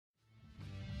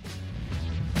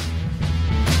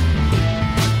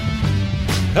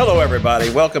Hello, everybody.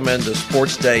 Welcome into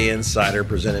SportsDay Insider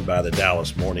presented by the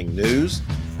Dallas Morning News.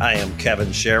 I am Kevin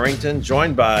Sherrington,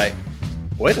 joined by,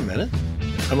 wait a minute,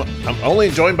 I'm only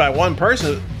joined by one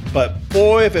person, but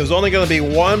boy, if it was only going to be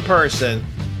one person,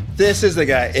 this is the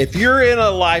guy. If you're in a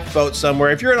lifeboat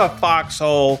somewhere, if you're in a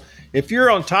foxhole, if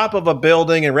you're on top of a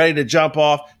building and ready to jump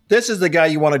off, this is the guy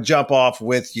you want to jump off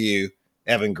with you,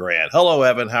 Evan Grant. Hello,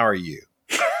 Evan. How are you?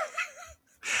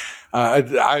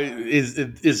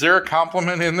 Is there a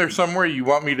compliment in there somewhere? You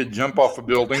want me to jump off a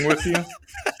building with you?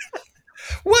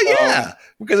 Well, yeah,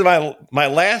 because of my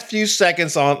last few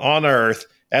seconds on Earth,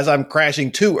 as I'm crashing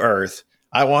to Earth,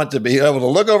 I want to be able to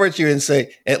look over at you and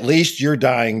say, at least you're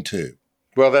dying too.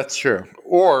 Well, that's true.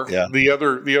 Or the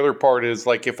other part is,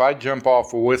 like, if I jump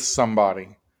off with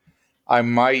somebody, I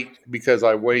might, because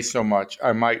I weigh so much,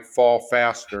 I might fall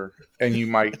faster and you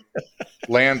might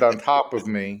land on top of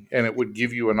me, and it would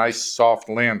give you a nice soft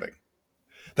landing.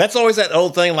 That's always that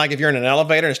old thing, like if you're in an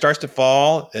elevator and it starts to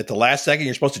fall at the last second,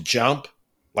 you're supposed to jump,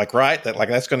 like, right?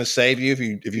 That's going to save you.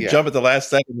 If you jump at the last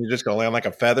second, you're just going to land like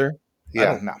a feather. No,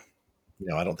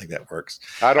 I don't think that works.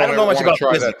 I don't know much about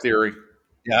try physics. That theory.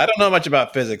 Yeah, I don't know much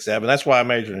about physics, Evan. That's why I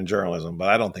majored in journalism, but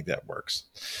I don't think that works.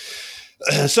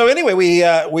 So anyway, we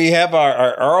have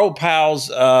our old pals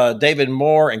David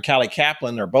Moore and Callie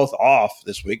Caplan are both off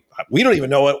this week. We don't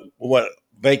even know what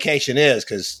vacation is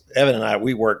because Evan and I,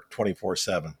 we work 24/7,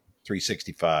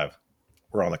 365.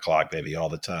 We're on the clock, baby, all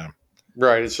the time.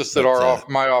 Right. It's just that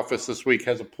my office this week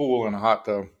has a pool and a hot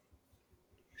tub.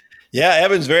 Yeah,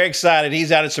 Evan's very excited.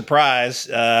 He's out at Surprise.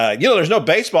 There's no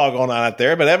baseball going on out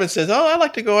there, but Evan says, "Oh, I'd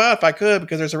like to go out if I could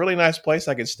because there's a really nice place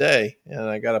I could stay, and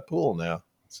I got a pool now."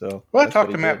 So, I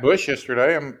talked to Matt Bush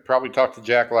yesterday. I'm probably talked to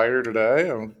Jack Leiter today.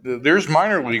 There's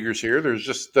minor leaguers here. There's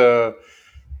just there's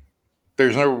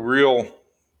no real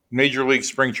major league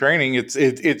spring training.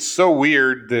 It's so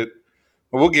weird that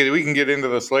we can get into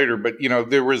this later. But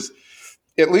there was,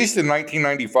 at least in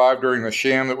 1995 during the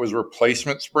sham that was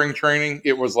replacement spring training,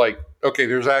 it was like, okay,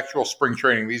 there's actual spring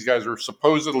training. These guys are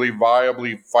supposedly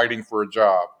viably fighting for a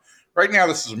job. Right now,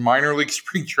 this is minor league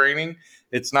spring training.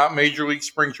 It's not major league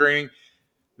spring training.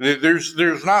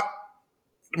 There's not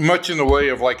much in the way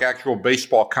of like actual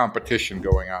baseball competition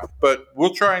going on, but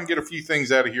we'll try and get a few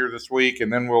things out of here this week,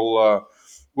 and then we'll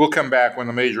come back when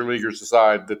the major leaguers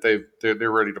decide that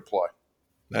they're ready to play.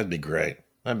 That'd be great.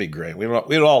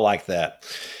 We'd all like that,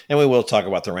 and we will talk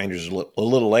about the Rangers a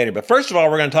little later. But first of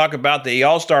all, we're going to talk about the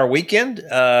All-Star Weekend.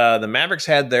 The Mavericks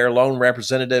had their lone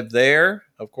representative there,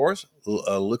 of course,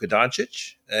 Luka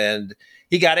Doncic, and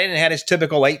he got in and had his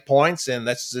typical 8 points, and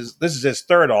this is his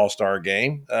third All-Star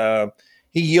game.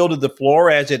 He yielded the floor,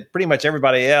 as did pretty much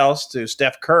everybody else, to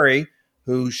Steph Curry,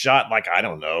 who shot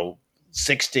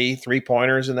 60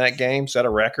 three-pointers in that game, set a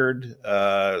record.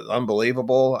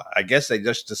 Unbelievable. I guess they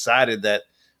just decided that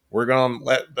we're going to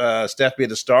let Steph be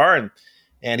the star,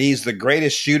 and he's the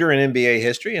greatest shooter in NBA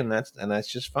history, and that's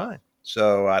just fine.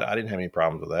 So I didn't have any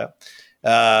problems with that.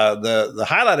 The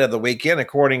highlight of the weekend,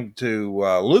 according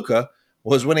to Luka,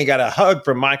 was when he got a hug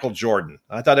from Michael Jordan.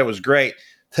 I thought it was great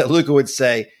that Luka would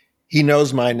say, "He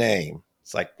knows my name."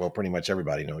 It's like, well, pretty much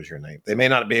everybody knows your name. They may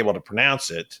not be able to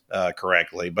pronounce it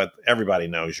correctly, but everybody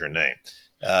knows your name.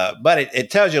 But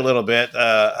it tells you a little bit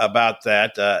about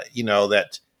that,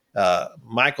 that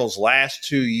Michael's last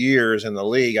 2 years in the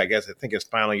league, I think his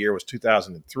final year was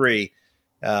 2003.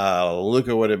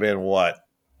 Luka would have been what?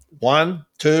 1,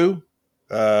 2,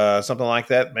 something like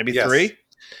that, maybe 3.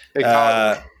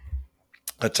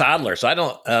 A toddler. So I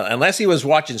don't, unless he was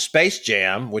watching Space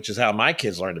Jam, which is how my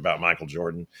kids learned about Michael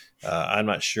Jordan, I'm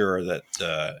not sure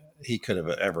that he could have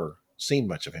ever seen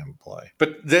much of him play.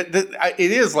 But it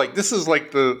is like, this is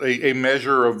like a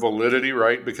measure of validity,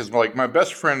 right? Because like my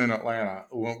best friend in Atlanta,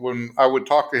 when I would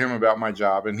talk to him about my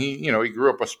job, and he grew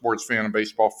up a sports fan, a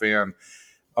baseball fan,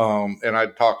 and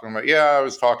I'd talk to him like, I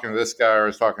was talking to this guy, or I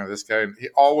was talking to this guy, and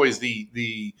always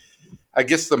I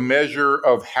guess the measure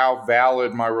of how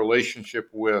valid my relationship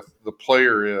with the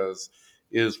player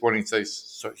is when he says,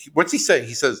 so what's he say?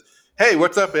 He says, "Hey,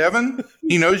 what's up, Evan?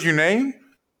 He knows your name."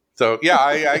 So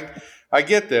I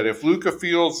get that. If Luka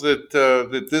feels that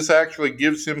this actually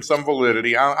gives him some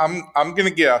validity, I'm going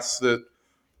to guess that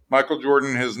Michael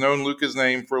Jordan has known Luka's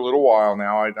name for a little while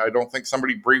now. I don't think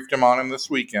somebody briefed him on him this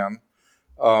weekend,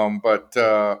 but.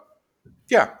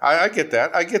 I get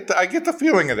that. I get the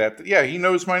feeling of that. Yeah, he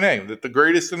knows my name. That the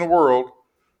greatest in the world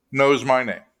knows my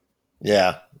name.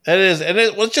 Yeah, it is. And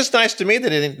it's just nice to me that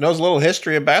he knows a little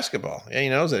history of basketball. Yeah, he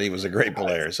knows that he was a great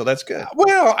player, so that's good.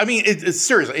 Well, I mean, it's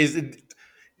seriously.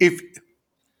 If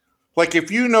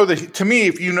you know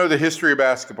the history of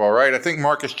basketball, right? I think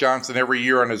Marcus Johnson every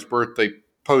year on his birthday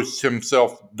posts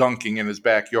himself dunking in his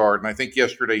backyard. And I think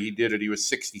yesterday he did it. He was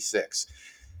 66.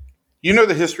 You know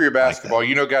the history of basketball.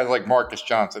 You know guys like Marcus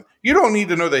Johnson. You don't need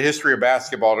to know the history of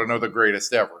basketball to know the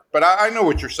greatest ever. But I know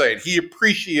what you're saying. He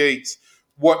appreciates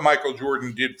what Michael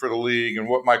Jordan did for the league and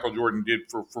what Michael Jordan did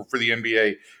for the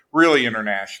NBA really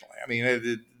internationally. I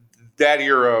mean, that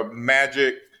era,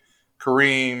 Magic,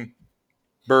 Kareem,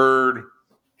 Bird,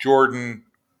 Jordan,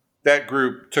 that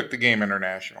group took the game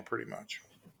international pretty much.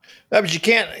 But you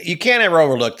can't ever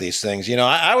overlook these things. You know,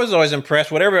 I was always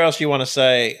impressed. Whatever else you want to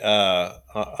say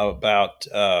about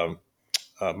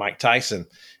Mike Tyson,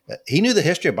 he knew the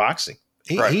history of boxing.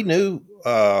 He knew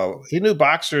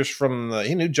boxers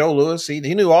he knew Joe Louis.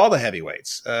 He knew all the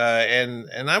heavyweights,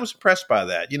 and I was impressed by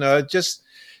that. You know, it just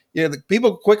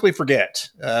people quickly forget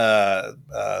a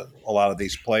lot of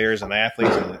these players and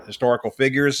athletes and historical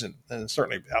figures, and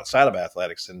certainly outside of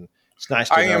athletics. And it's nice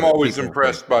to know. I am always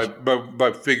impressed by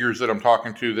figures that I'm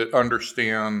talking to that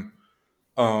understand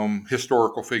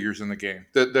historical figures in the game,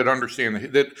 that understand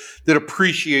that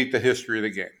appreciate the history of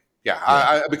the game.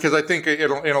 Yeah. Because I think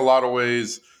in a lot of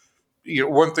ways,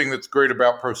 one thing that's great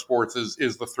about pro sports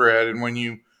is the thread, and when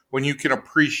you can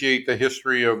appreciate the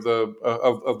history of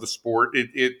the sport,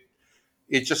 it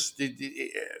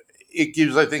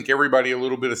gives, I think, everybody a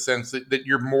little bit of sense that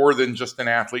you're more than just an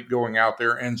athlete going out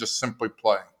there and just simply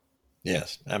playing.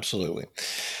 Yes, absolutely.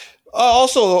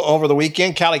 Also over the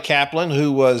weekend, Callie Caplan,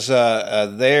 who was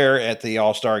there at the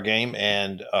All-Star game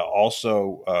and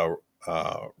also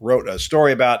wrote a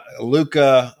story about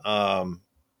Luka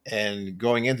and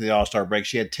going into the All-Star break,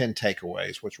 she had 10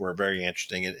 takeaways, which were very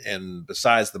interesting. And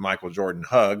besides the Michael Jordan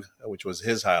hug, which was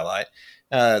his highlight,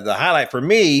 the highlight for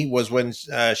me was when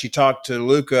she talked to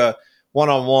Luka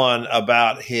one-on-one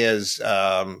about his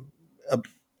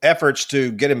efforts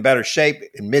to get in better shape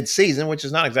in mid-season, which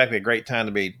is not exactly a great time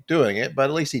to be doing it, but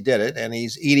at least he did it. And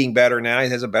he's eating better now. He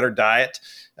has a better diet.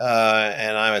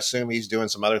 And I assume he's doing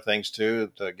some other things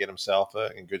too to get himself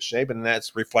in good shape. And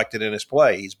that's reflected in his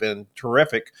play. He's been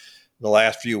terrific the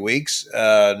last few weeks.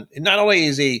 Not only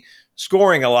is he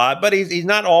scoring a lot, but he's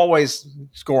not always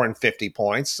scoring 50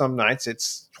 points. Some nights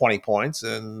it's 20 points,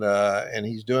 and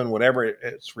he's doing whatever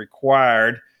it's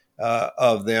required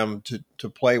of them to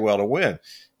play well to win.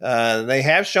 They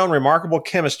have shown remarkable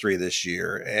chemistry this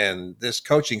year, and this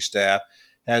coaching staff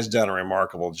has done a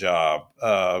remarkable job.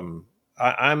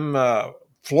 I'm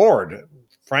floored,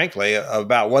 frankly,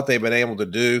 about what they've been able to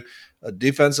do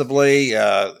defensively.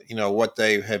 What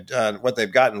they have done, what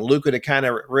they've gotten Luka to kind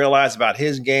of realize about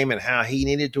his game and how he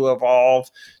needed to evolve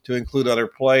to include other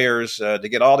players, to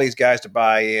get all these guys to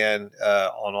buy in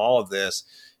on all of this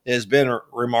has been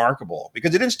remarkable,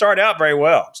 because it didn't start out very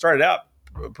well. It started out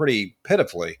pretty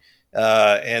pitifully.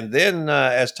 And then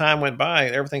as time went by,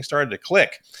 everything started to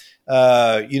click.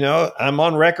 I'm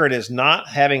on record as not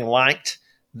having liked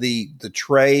the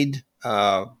trade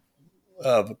of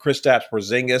Kristaps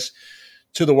Porzingis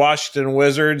to the Washington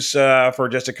Wizards for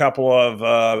just a couple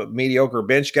of mediocre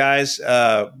bench guys.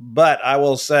 But I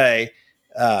will say,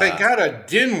 they got a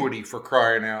Dinwiddie, for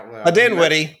crying out loud. A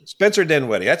Dinwiddie, Spencer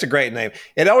Dinwiddie. That's a great name.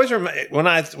 It always when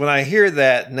I hear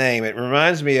that name, it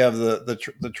reminds me of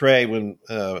the trade when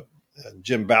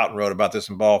Jim Bouton wrote about this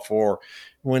in Ball 4,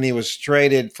 when he was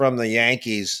traded from the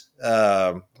Yankees.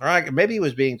 Maybe he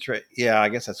was being traded. Yeah, I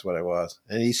guess that's what it was.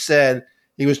 And he said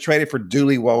he was traded for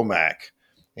Dooley Womack,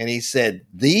 and he said,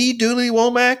 "The Dooley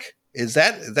Womack? Is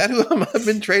that who I've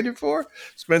been traded for?"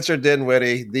 Spencer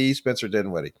Dinwiddie, the Spencer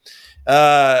Dinwiddie.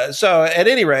 So at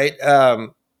any rate,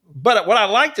 but what I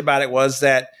liked about it was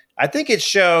that I think it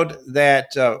showed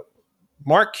that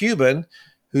Mark Cuban,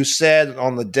 who said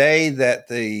on the day that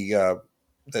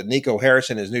that Nico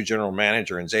Harrison, his new general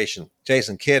manager, and Jason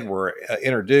Kidd were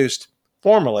introduced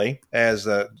formally as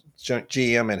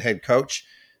GM and head coach,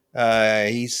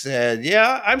 he said,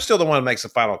 "Yeah, I'm still the one who makes the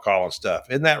final call and stuff.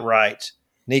 Isn't that right,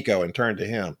 Nico?" And turned to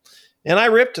him. And I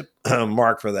ripped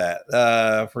Mark for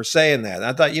that, for saying that.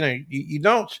 I thought, you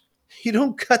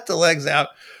don't cut the legs out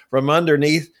from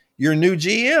underneath your new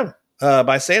GM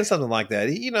by saying something like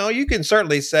that. You can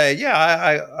certainly say,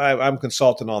 "Yeah, I'm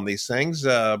consulting on these things,"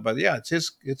 but yeah,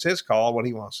 it's his call what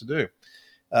he wants to do.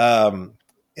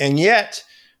 And yet,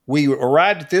 we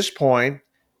arrived at this point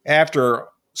after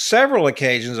several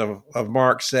occasions of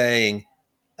Mark saying,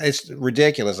 "It's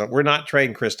ridiculous. We're not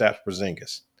trading Kristaps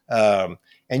Porzingis."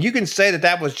 And you can say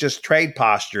that was just trade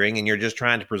posturing and you're just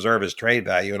trying to preserve his trade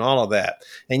value and all of that.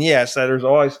 And yes, there's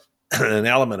always an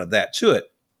element of that to it.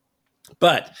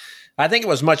 But I think it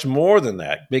was much more than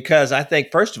that, because I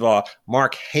think, first of all,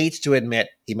 Mark hates to admit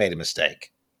he made a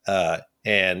mistake.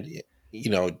 And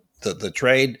the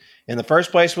trade in the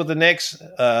first place with the Knicks,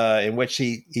 in which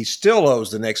he still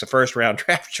owes the Knicks a first round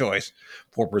draft choice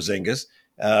for Porzingis.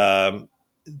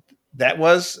 That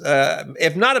was,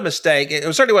 if not a mistake, it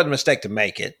certainly wasn't a mistake to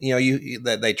make it.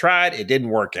 They tried, it didn't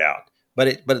work out.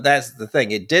 But that's the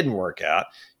thing, it didn't work out.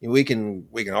 We can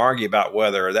argue about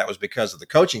whether that was because of the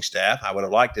coaching staff. I would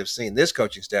have liked to have seen this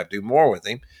coaching staff do more with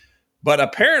him. But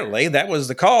apparently that was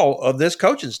the call of this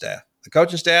coaching staff. The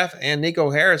coaching staff and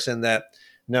Nico Harrison that,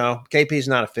 no, KP's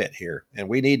not a fit here. And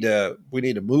we need to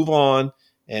move on,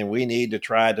 and we need to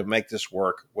try to make this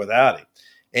work without him.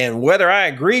 And whether I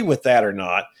agree with that or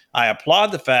not, I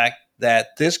applaud the fact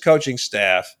that this coaching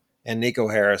staff and Nico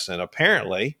Harrison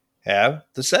apparently have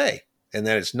the say, and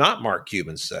that it's not Mark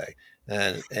Cuban's say.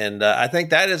 And I think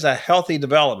that is a healthy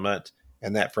development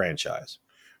in that franchise.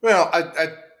 Well,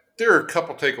 there are a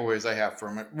couple takeaways I have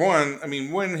from it. One, I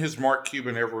mean, when has Mark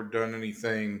Cuban ever done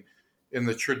anything in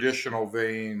the traditional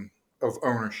vein of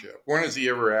ownership? When has he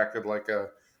ever acted like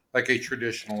a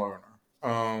traditional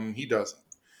owner? He doesn't.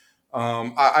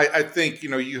 I think,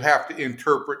 you have to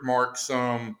interpret Mark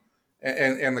some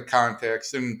and the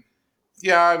context. And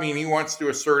yeah, I mean, he wants to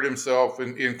assert himself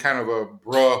in kind of a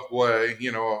bruh way.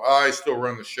 I still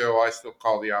run the show. I still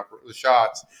call the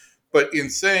shots. But in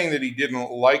saying that he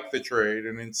didn't like the trade,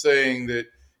 and in saying that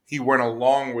he went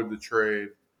along with the trade,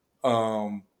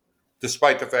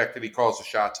 despite the fact that he calls the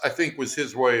shots, I think was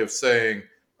his way of saying,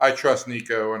 I trust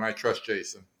Nico and I trust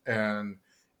Jason.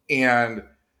 And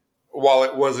while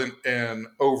it wasn't an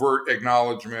overt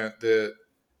acknowledgement that,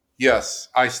 yes,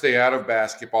 I stay out of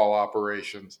basketball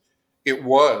operations, it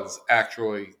was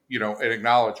actually, an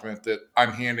acknowledgement that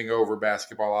I'm handing over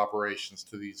basketball operations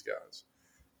to these guys.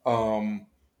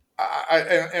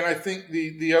 I think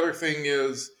the other thing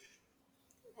is,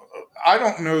 I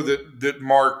don't know that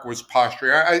Mark was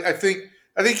posturing. I think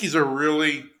he's a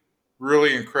really,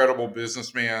 really incredible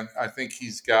businessman. I think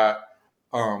he's got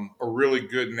a really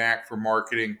good knack for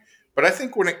marketing. But I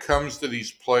think when it comes to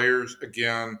these players,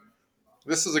 again,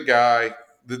 this is a guy,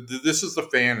 this is the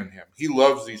fan in him. He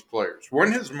loves these players.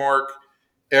 When has Mark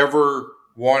ever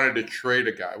wanted to trade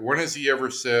a guy? When has he ever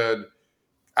said,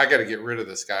 I got to get rid of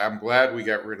this guy? I'm glad we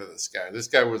got rid of this guy. This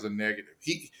guy was a negative.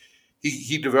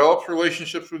 He develops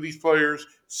relationships with these players.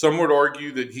 Some would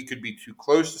argue that he could be too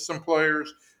close to some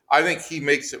players. I think he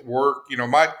makes it work.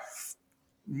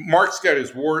 Mark's got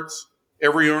his warts.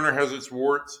 Every owner has its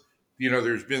warts.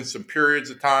 There's been some periods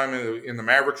of time in the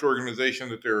Mavericks organization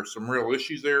that there are some real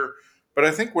issues there. But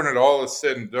I think when it all is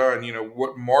said and done,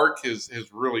 what Mark has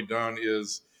really done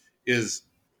is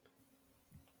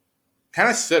kind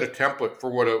of set a template for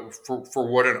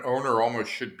what an owner almost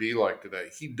should be like today.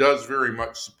 He does very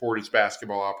much support his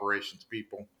basketball operations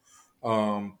people.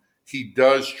 He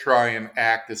does try and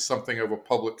act as something of a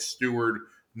public steward,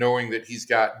 knowing that he's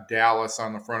got Dallas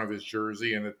on the front of his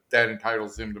jersey and that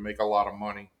entitles him to make a lot of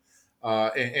money.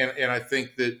 And I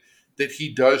think that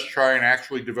he does try and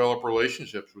actually develop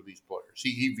relationships with these players.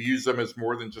 He views them as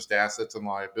more than just assets and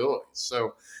liabilities.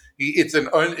 So it's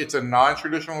a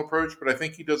non-traditional approach, but I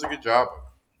think he does a good job of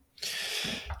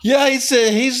it. Yeah,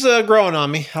 he's growing on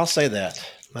me. I'll say that.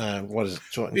 What is it,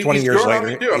 20 years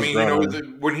later? I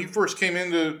mean, when he first came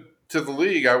into the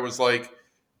league, I was like,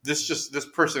 this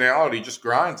personality just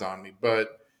grinds on me.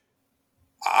 But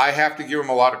I have to give him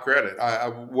a lot of credit.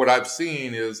 What I've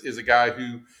seen is a guy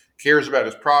who cares about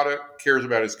his product, cares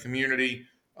about his community,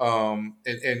 and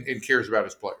cares about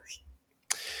his players.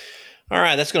 All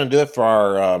right, that's going to do it for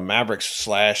our Mavericks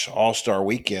 / All-Star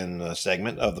Weekend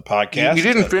segment of the podcast. You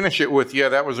didn't finish it with,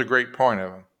 that was a great point,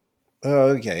 Evan.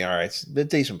 Okay, all right. It's a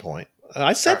decent point.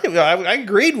 I said I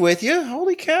agreed with you.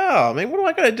 Holy cow! I mean, what do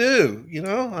I got to do?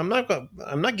 I'm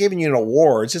not giving you an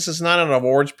award. This is not an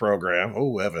awards program.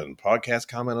 Oh, Evan, podcast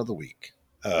comment of the week.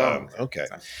 Okay.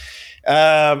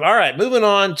 All right, moving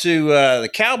on to the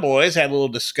Cowboys. Had a little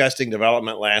disgusting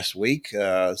development last week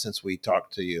since we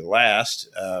talked to you last,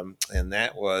 and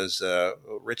that was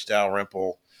Rich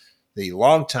Dalrymple, the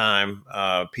longtime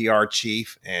PR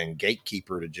chief and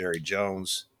gatekeeper to Jerry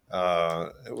Jones.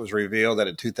 It was revealed that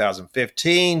in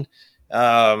 2015,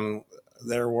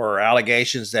 there were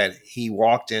allegations that he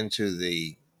walked into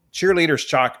the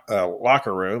cheerleaders'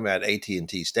 locker room at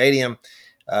AT&T Stadium,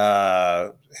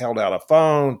 held out a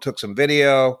phone, took some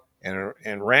video,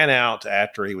 and ran out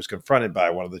after he was confronted by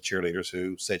one of the cheerleaders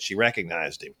who said she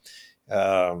recognized him.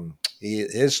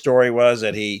 His story was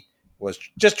that he was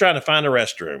just trying to find a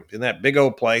restroom in that big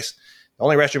old place. The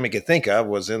only restroom he could think of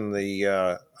was in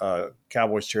the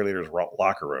Cowboys Cheerleaders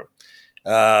locker room.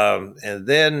 And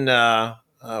then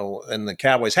when the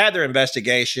Cowboys had their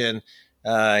investigation,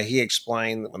 he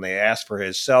explained that when they asked for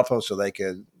his cell phone so they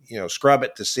could scrub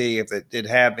it to see if it did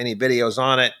have any videos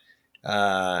on it.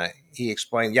 He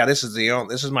explained, yeah, this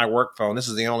is my work phone. This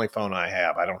is the only phone I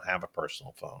have. I don't have a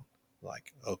personal phone.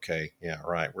 Like, okay, yeah,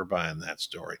 right. We're buying that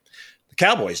story. The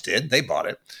Cowboys did. They bought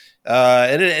it.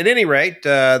 At any rate,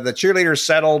 the cheerleaders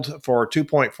settled for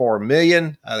 $2.4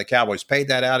 million. The Cowboys paid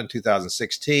that out in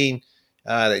 2016.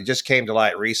 It just came to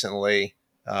light recently.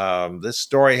 This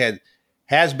story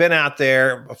has been out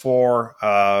there before,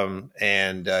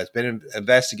 and it's been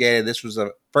investigated. This was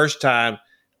the first time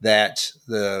that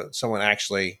someone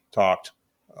actually talked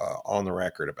on the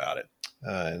record about it,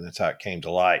 and that's how it came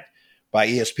to light by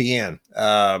ESPN.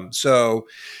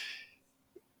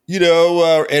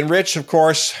 And Rich, of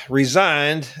course,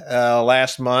 resigned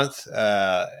last month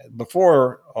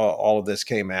before all of this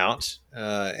came out,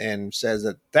 and says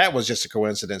that was just a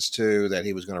coincidence, too, that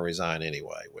he was going to resign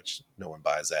anyway, which no one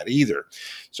buys that either.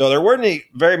 So there weren't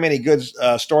very many good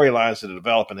storylines to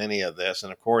develop in any of this.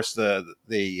 And, of course, the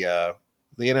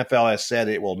NFL has said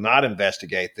it will not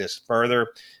investigate this further.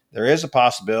 There is a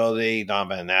possibility, Don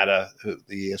Van Natta,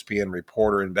 the ESPN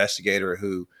reporter, investigator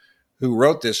who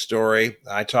wrote this story,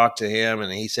 I talked to him,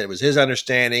 and he said it was his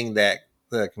understanding that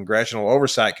the Congressional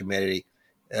Oversight Committee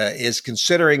is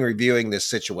considering reviewing this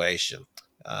situation.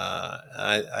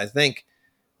 I think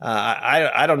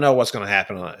I don't know what's going to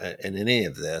happen in any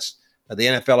of this. The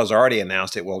NFL has already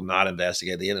announced it will not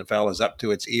investigate. The NFL is up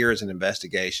to its ears in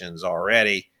investigations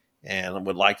already, and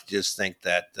would like to just think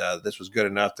that this was good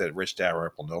enough that Rich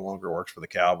Dalrymple no longer works for the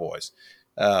Cowboys.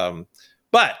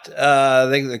 But I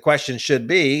think the question should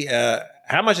be,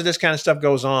 how much of this kind of stuff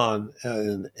goes on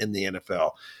in the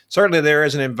NFL? Certainly there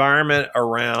is an environment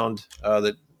around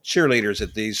the cheerleaders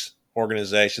at these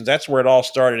organizations. That's where it all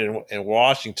started in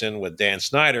Washington with Dan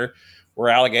Snyder, were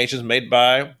allegations made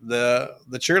by the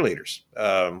cheerleaders.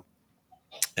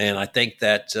 And I think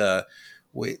that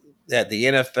that the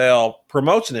NFL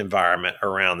promotes an environment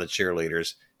around the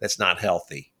cheerleaders that's not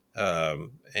healthy.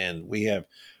 And we have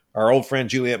our old friend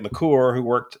Juliet McClure, who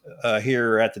worked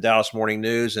here at the Dallas Morning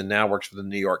News and now works for the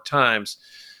New York Times.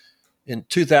 In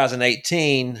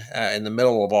 2018, in the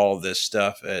middle of all of this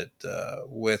stuff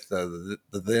with the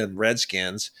then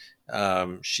Redskins,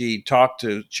 she talked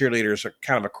to cheerleaders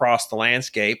kind of across the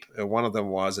landscape. One of them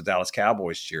was a Dallas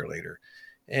Cowboys cheerleader.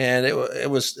 And it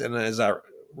was, and as I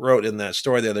wrote in that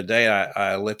story the other day,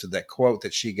 I lifted that quote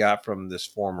that she got from this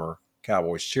former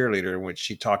Cowboys cheerleader, in which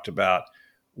she talked about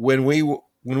when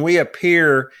we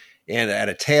appear at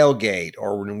a tailgate,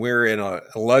 or when we're in a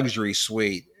luxury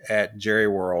suite at Jerry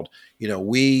World,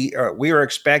 we are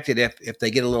expected, if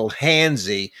they get a little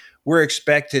handsy, we're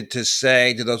expected to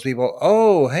say to those people,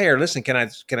 "Oh, hey, or listen, can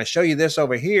I show you this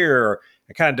over here?" Or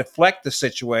kind of deflect the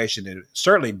situation, and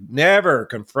certainly never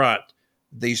confront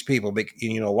these people.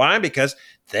 You know why? Because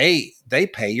they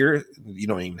pay you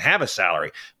don't even have a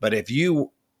salary. But if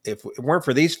it weren't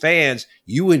for these fans,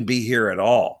 you wouldn't be here at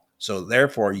all. So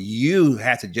therefore, you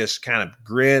have to just kind of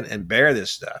grin and bear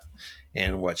this stuff.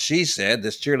 And what she said,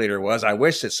 this cheerleader, was, "I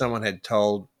wish that someone had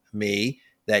told me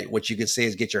that what you can say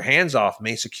is get your hands off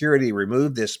me. Security,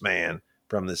 remove this man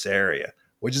from this area,"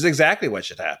 which is exactly what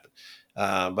should happen.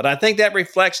 But I think that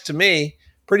reflects, to me,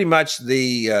 pretty much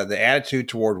the attitude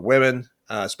toward women,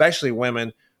 especially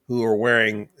women who are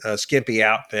wearing skimpy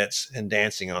outfits and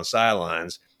dancing on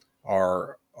sidelines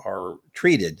are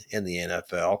treated in the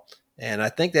NFL. And I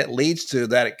think that leads to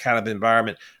that kind of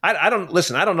environment. I don't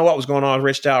know what was going on with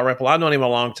Rich Dalrymple. I've known him a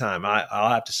long time. I'll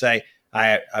have to say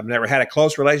I've never had a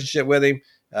close relationship with him.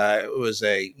 It was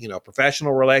a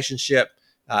professional relationship.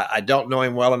 I don't know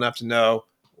him well enough to know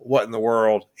what in the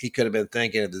world he could have been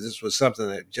thinking. If this was something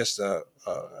that just a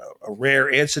rare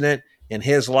incident in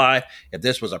his life, if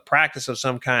this was a practice of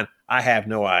some kind, I have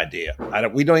no idea.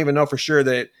 We don't even know for sure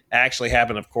that it actually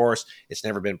happened. Of course, it's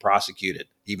never been prosecuted,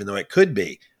 even though it could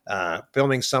be.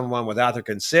 Filming someone without their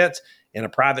consent in a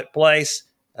private place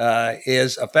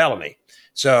is a felony.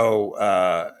 So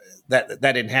that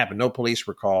didn't happen. No police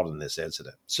were called in this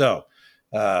incident. So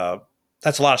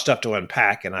that's a lot of stuff to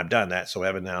unpack, and I've done that. So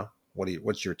Evan, now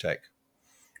what's your take?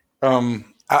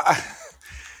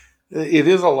 It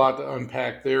is a lot to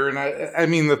unpack there, and I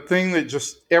mean, the thing that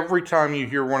just every time you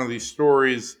hear one of these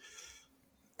stories,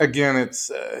 again,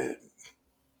 it's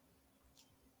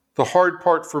the hard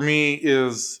part for me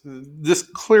is this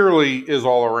clearly is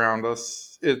all around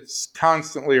us. It's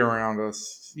constantly around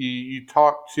us. You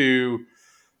talk to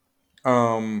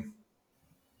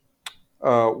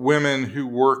women who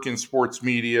work in sports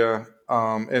media,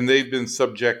 and they've been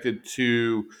subjected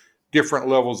to different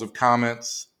levels of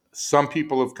comments. Some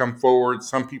people have come forward.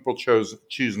 Some people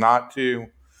choose not to.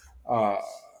 The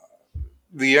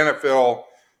NFL,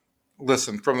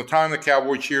 listen, from the time the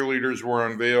Cowboy Cheerleaders were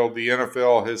unveiled, the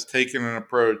NFL has taken an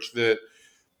approach that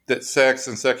sex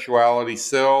and sexuality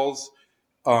sells.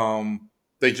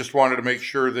 They just wanted to make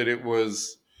sure that it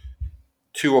was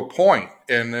to a point.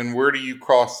 And then where do you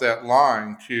cross that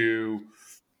line to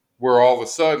where all of a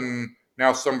sudden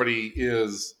now somebody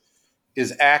is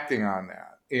acting on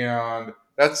that? And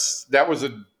that was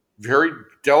a very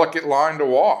delicate line to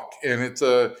walk, and it's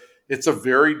a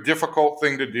very difficult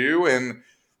thing to do. And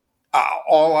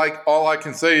all I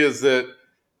can say is that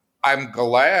I'm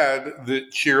glad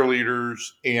that cheerleaders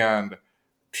and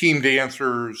team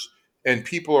dancers and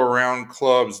people around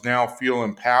clubs now feel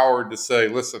empowered to say,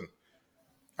 listen,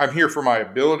 I'm here for my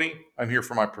ability, I'm here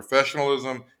for my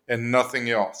professionalism, and nothing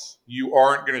else. You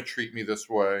aren't going to treat me this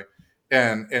way.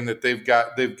 And that they've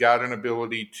got an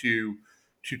ability to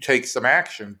take some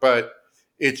action. But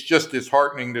it's just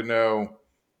disheartening to know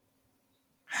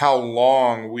how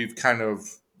long we've kind of,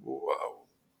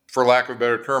 for lack of a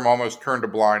better term, almost turned a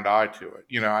blind eye to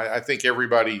it. I think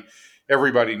everybody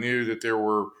knew that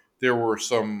there were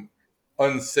some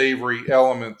unsavory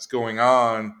elements going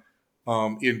on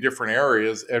in different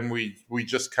areas, and we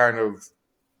just kind of,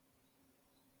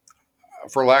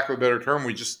 for lack of a better term,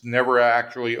 we just never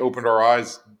actually opened our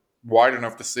eyes wide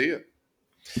enough to see it.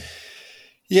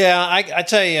 Yeah, I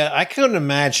tell you, I couldn't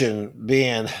imagine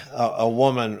being a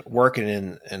woman working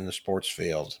in the sports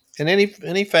field in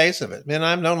any phase of it. Man,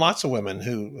 I've known lots of women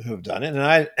who've done it, and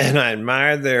I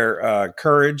admire their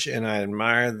courage, and I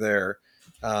admire their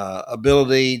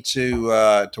ability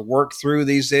to work through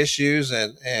these issues.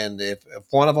 And if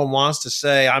one of them wants to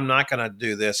say, "I'm not going to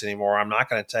do this anymore. I'm not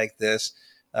going to take this,"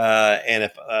 and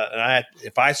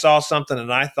if I saw something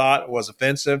and I thought was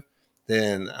offensive,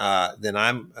 then I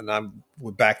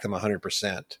would back them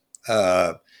 100%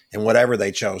 in whatever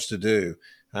they chose to do.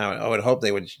 I would hope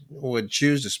they would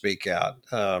choose to speak out.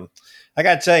 I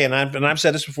got to tell you, and I've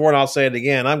said this before, and I'll say it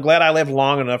again. I'm glad I lived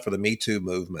long enough for the Me Too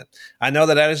movement. I know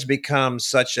that has become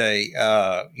such a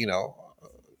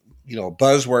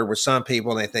buzzword with some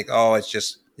people, and they think, oh, it's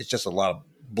just a lot of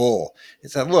bull.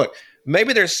 It's like, look,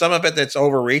 maybe there's some of it that's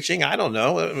overreaching. I don't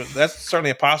know. That's certainly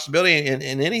a possibility in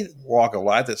any walk of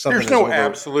life. That something there's no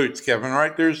absolutes, Kevin.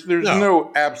 Right? There's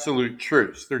no absolute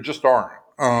truths. There just aren't.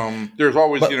 There's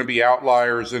always going to be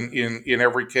outliers in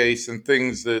every case, and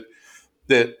things that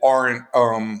aren't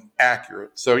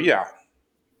accurate. So yeah.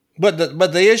 But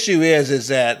the issue is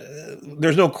that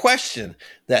there's no question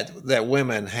that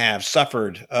women have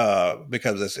suffered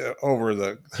because of this over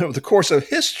the course of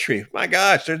history. My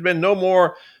gosh, there's been no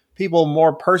more people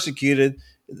more persecuted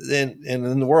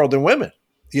in the world than women.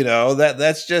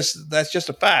 That's just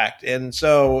a fact. And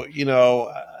so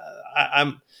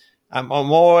I'm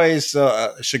always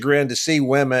chagrined to see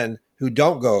women who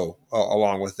don't go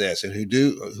along with this and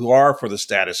who are for the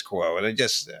status quo. And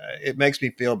it makes me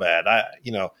feel bad.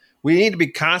 We need to be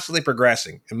constantly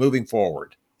progressing and moving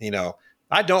forward.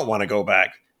 I don't want to go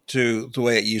back to the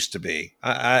way it used to be.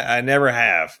 I never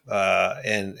have.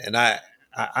 And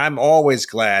I'm always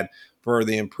glad for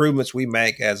the improvements we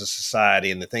make as a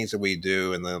society and the things that we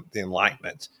do and the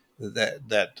enlightenment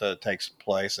that takes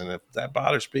place. And if that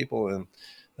bothers people, and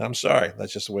I'm sorry,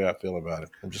 that's just the way I feel about it.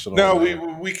 I'm just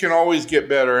we can always get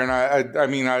better. And I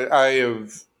mean, I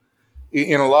have,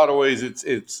 in a lot of ways,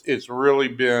 it's really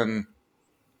been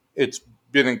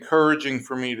encouraging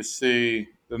for me to see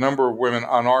the number of women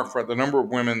on our front, the number of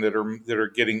women that are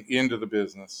getting into the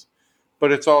business.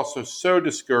 But it's also so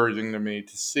discouraging to me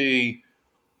to see,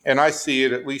 and I see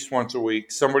it at least once a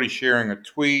week, somebody sharing a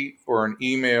tweet or an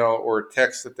email or a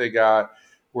text that they got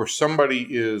where somebody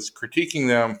is critiquing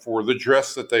them for the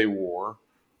dress that they wore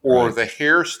or Right. the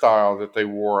hairstyle that they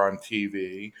wore on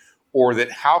TV, or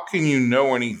that how can you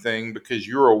know anything because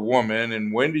you're a woman,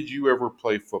 and when did you ever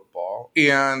play football?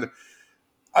 And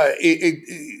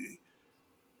it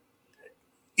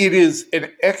is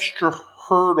an extra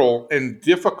hurdle and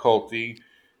difficulty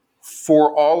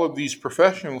for all of these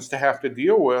professionals to have to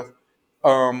deal with,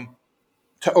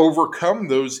 to overcome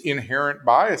those inherent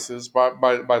biases by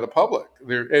the public.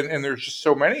 And there's just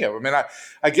so many of them. And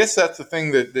I guess that's the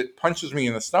thing that punches me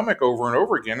in the stomach over and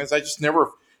over again, is I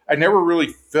never really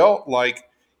felt like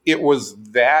it was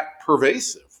that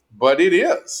pervasive, but it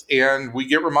is. And we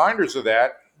get reminders of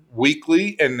that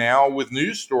weekly, and now with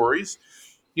news stories,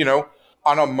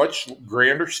 on a much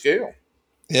grander scale.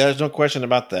 Yeah, there's no question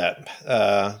about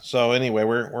that. So anyway,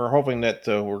 we're hoping that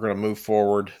we're going to move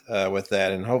forward with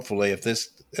that, and hopefully, if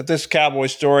this Cowboy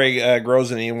story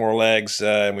grows any more legs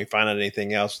and we find out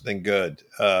anything else, then good.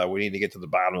 We need to get to the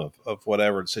bottom of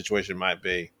whatever the situation might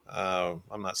be. I'm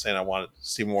not saying I want to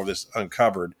see more of this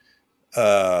uncovered,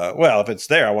 Well, if it's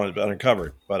there, I want it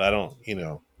uncovered, but I don't,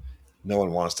 no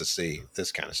one wants to see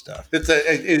this kind of stuff. It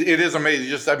is amazing.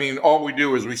 Just, I mean, all we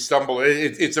do is we stumble.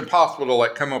 It's impossible to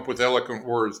like come up with eloquent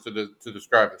words to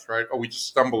describe this, right? Oh, we just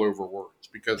stumble over words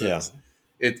because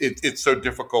it's so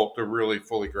difficult to really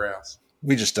fully grasp.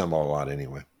 We just stumble a lot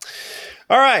anyway.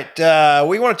 All right,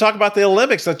 we want to talk about the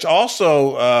Olympics. That's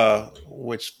also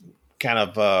which kind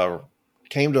of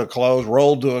came to a close,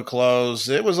 rolled to a close.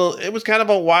 It was kind of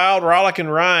a wild, rollicking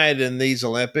ride in these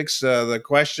Olympics. The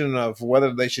question of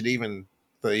whether the U.S.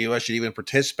 should even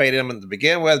participate in them to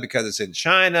begin with, because it's in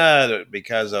China,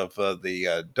 because of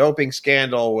the doping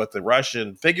scandal with the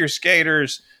Russian figure skater,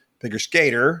 the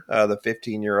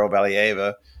 15-year-old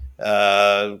Valieva,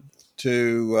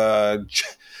 to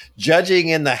judging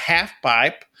in the half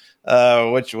pipe,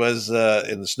 which was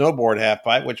in the snowboard half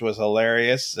pipe, which was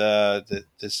hilarious to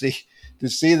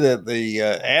see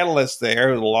the analyst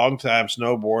there, the longtime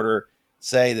snowboarder,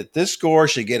 say that this score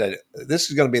this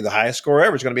is going to be the highest score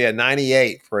ever. It's going to be a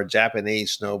 98 for a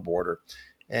Japanese snowboarder.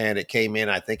 And it came in,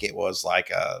 I think it was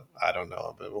like I don't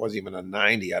know, but it wasn't even a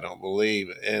 90, I don't believe.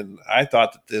 And I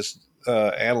thought that this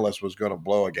analyst was going to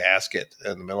blow a gasket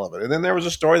in the middle of it. And then there was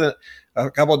a story that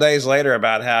a couple of days later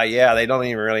about how, they don't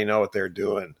even really know what they're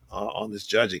doing on this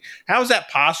judging. How is that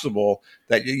possible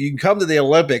that you can come to the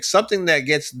Olympics, something that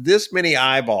gets this many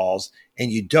eyeballs,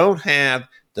 and you don't have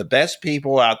the best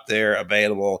people out there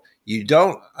available? You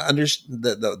don't understand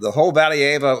the whole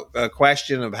Valieva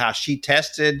question of how she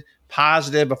tested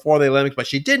positive before the Olympics, but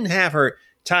she didn't have her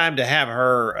time to have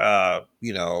her,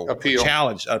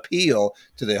 appeal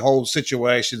to the whole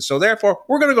situation. So therefore,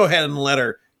 we're going to go ahead and let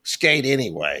her skate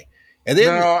anyway. And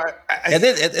then,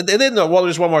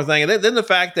 just one more thing. And then the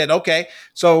fact that, okay,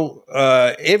 so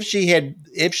if she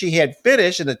had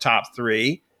finished in the top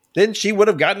three, then she would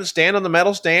have gotten to stand on the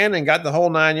medal stand and got the whole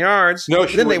 9 yards. No,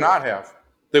 she would not have.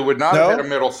 They would not have had a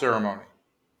medal ceremony.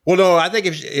 Well, no, I think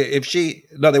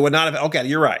they would not have. Okay,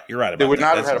 you're right. You're right about that. They would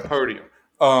not have had a podium.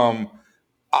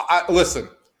 Listen.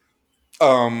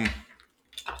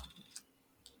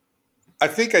 I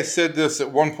think I said this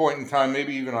at one point in time,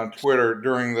 maybe even on Twitter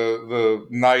during the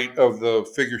night of the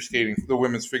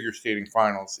women's figure skating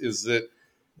finals, is that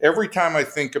every time I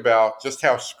think about just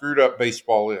how screwed up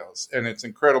baseball is, and it's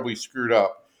incredibly screwed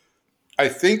up, I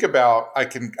think about I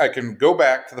can go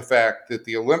back to the fact that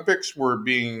the Olympics were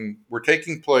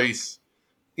taking place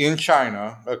in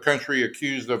China, a country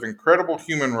accused of incredible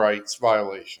human rights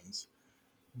violations,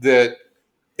 that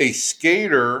a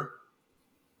skater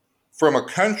from a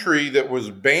country that was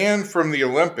banned from the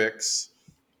Olympics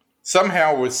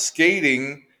somehow was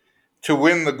skating to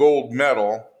win the gold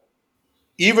medal,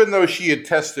 even though she had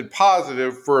tested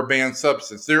positive for a banned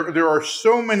substance. There are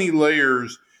so many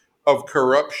layers of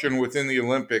corruption within the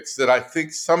Olympics that I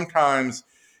think sometimes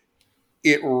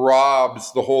it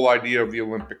robs the whole idea of the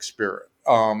Olympic spirit.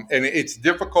 And it's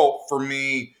difficult for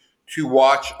me to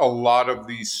watch a lot of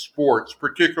these sports,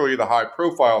 particularly the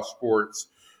high-profile sports,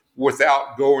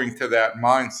 without going to that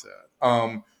mindset.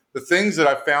 The things that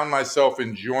I found myself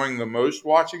enjoying the most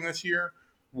watching this year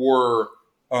were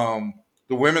the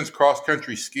women's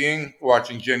cross-country skiing,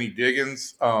 watching Jenny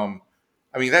Diggins.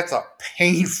 That's a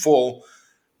painful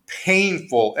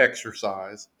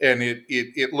exercise, and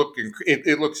it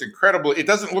looks incredible. It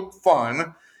doesn't look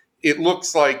fun. It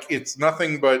looks like it's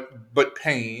nothing but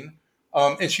pain.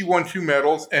 And she won 2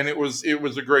 medals, and it was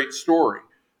a great story.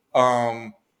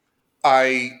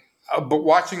 But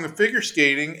watching the figure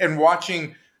skating and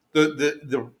watching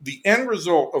the end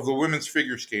result of the women's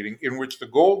figure skating, in which the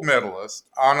gold medalist,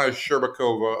 Anna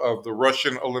Sherbakova of the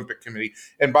Russian Olympic Committee,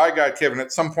 and by God, Kevin,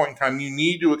 at some point in time, you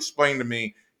need to explain to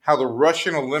me how the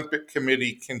Russian Olympic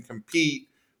Committee can compete,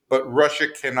 but Russia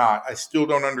cannot. I still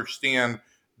don't understand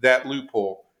that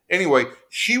loophole. Anyway,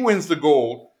 she wins the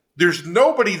gold. There's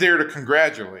nobody there to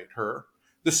congratulate her.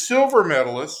 The silver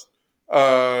medalist,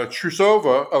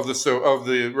 Trusova of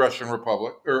the Russian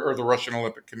Republic or the Russian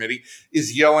Olympic Committee,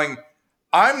 is yelling,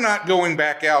 "I'm not going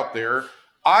back out there.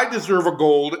 I deserve a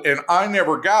gold and I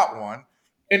never got one."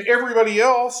 And everybody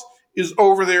else is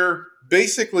over there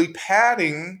basically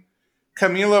patting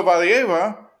Kamila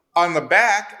Valieva on the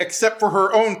back, except for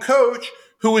her own coach,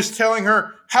 who is telling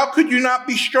her, "How could you not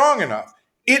be strong enough?"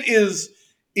 It is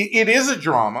a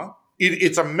drama.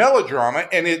 It's a melodrama,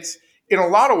 and it's, in a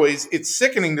lot of ways, it's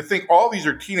sickening to think all these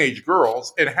are teenage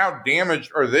girls, and how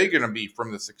damaged are they going to be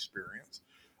from this experience?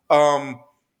 I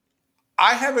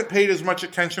haven't paid as much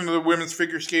attention to the women's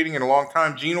figure skating in a long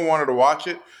time. Gina wanted to watch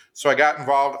it, so I got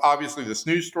involved. Obviously, this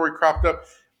news story cropped up.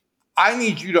 I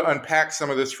need you to unpack some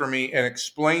of this for me and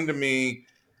explain to me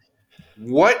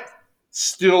what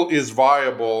still is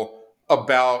viable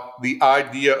about the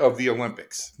idea of the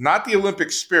Olympics, not the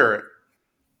Olympic spirit,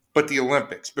 but the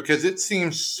Olympics, because it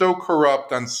seems so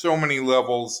corrupt on so many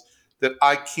levels that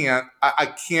I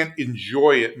can't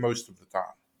enjoy it most of the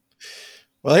time.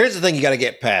 Well, here's the thing you got to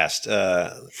get past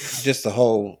just the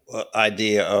whole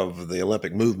idea of the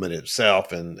Olympic movement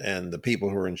itself and the people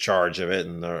who are in charge of it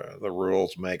and the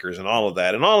rules makers and all of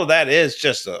that. And all of that is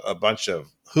just a bunch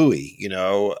of hooey,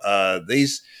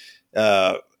 these,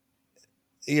 I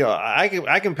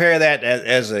compare that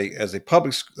as a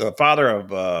public father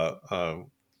of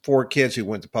 4 kids who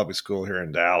went to public school here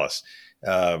in Dallas.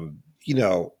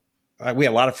 We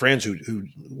had a lot of friends who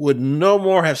would no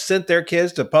more have sent their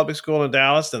kids to public school in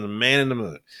Dallas than the man in the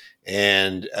moon.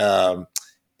 And I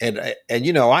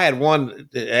had one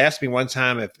that asked me one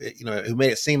time who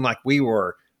made it seem like we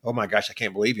were, oh my gosh, I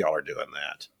can't believe y'all are doing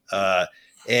that.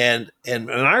 And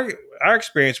our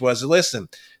experience was, listen,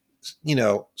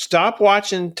 stop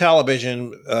watching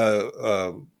television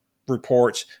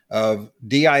reports of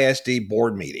DISD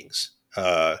board meetings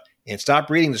and stop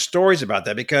reading the stories about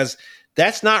that, because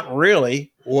that's not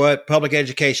really what public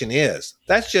education is.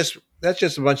 That's just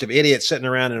a bunch of idiots sitting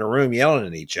around in a room yelling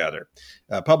at each other.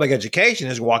 Public education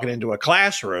is walking into a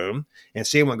classroom and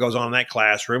seeing what goes on in that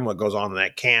classroom, what goes on in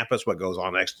that campus, what goes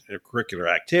on in extracurricular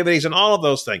activities, and all of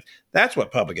those things. That's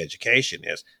what public education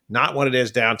is, not what it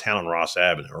is downtown on Ross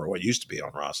Avenue, or what used to be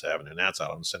on Ross Avenue, and that's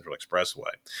out on the Central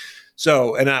Expressway.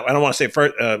 So, and I don't want to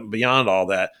say beyond all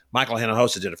that, Michael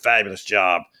Hinojosa did a fabulous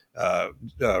job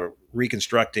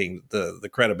reconstructing the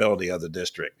credibility of the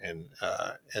district, and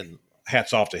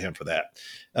hats off to him for that.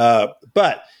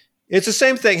 But it's the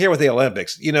same thing here with the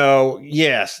Olympics.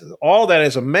 Yes, all that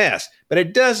is a mess, but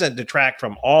it doesn't detract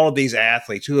from all of these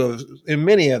athletes who have, and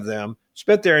many of them,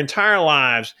 spent their entire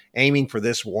lives aiming for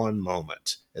this one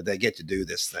moment that they get to do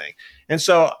this thing. And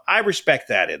so I respect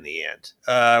that in the end.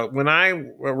 When I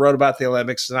wrote about the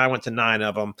Olympics, and I went to 9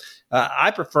 of them,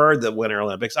 I preferred the Winter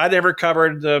Olympics. I never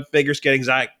covered the figure skating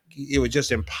because it was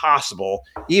just impossible.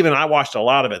 Even I watched a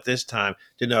lot of it this time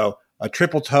to know a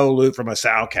triple toe loop from a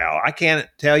sow cow. I can't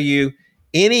tell you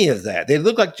any of that. They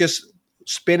look like just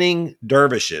spinning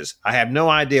dervishes. I have no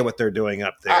idea what they're doing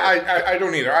up there. I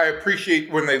don't either. I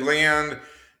appreciate when they land,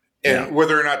 and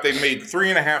whether or not they made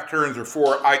 3.5 turns or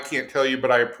 4, I can't tell you,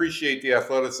 but I appreciate the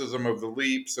athleticism of the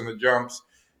leaps and the jumps.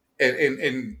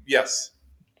 And yes.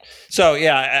 So,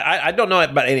 I don't know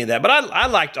about any of that, but I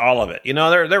liked all of it.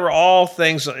 There were all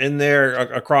things in there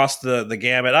across the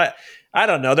gamut. I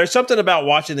don't know. There's something about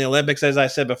watching the Olympics, as I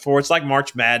said before. It's like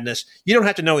March Madness. You don't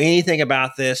have to know anything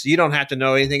about this. You don't have to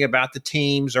know anything about the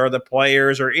teams or the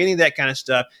players or any of that kind of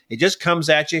stuff. It just comes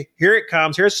at you. Here it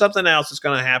comes. Here's something else that's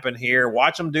going to happen here.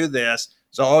 Watch them do this.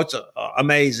 So it's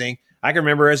amazing. I can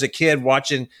remember as a kid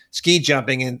watching ski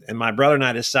jumping, and my brother and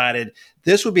I decided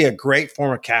this would be a great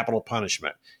form of capital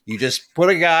punishment. You just put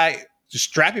a guy, just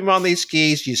strap him on these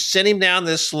skis, you send him down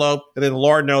this slope, and then the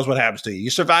Lord knows what happens to you. You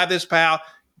survive this, pal.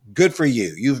 Good for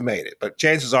you. You've made it. But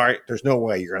chances are there's no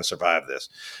way you're going to survive this.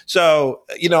 So,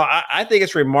 I think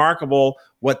it's remarkable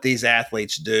what these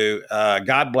athletes do.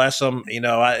 God bless them.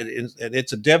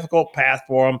 It's a difficult path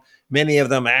for them. Many of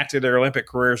them, after their Olympic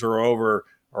careers are over,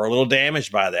 are a little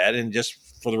damaged by that. And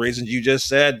just for the reasons you just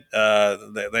said,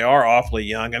 they are awfully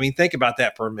young. I mean, think about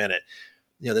that for a minute.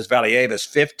 This Valieva is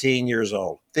 15 years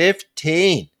old.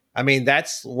 15. I mean,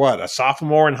 that's a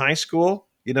sophomore in high school?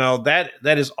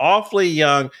 That is awfully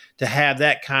young to have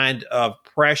that kind of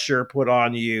pressure put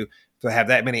on you, to have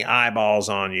that many eyeballs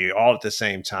on you all at the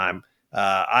same time.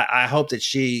 I hope that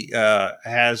she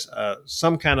has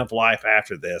some kind of life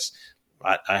after this.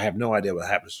 I have no idea what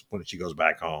happens when she goes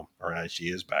back home, or she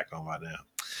is back home right now.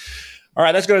 All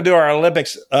right, that's going to do our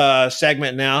Olympics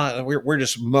segment now. We're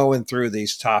just mowing through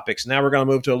these topics. Now we're going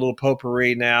to move to a little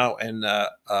potpourri now. And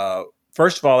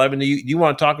first of all, Evan, do you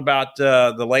want to talk about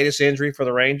the latest injury for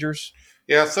the Rangers?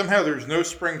 Yeah, somehow there's no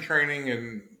spring training,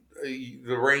 and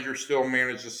the Rangers still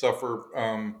manage to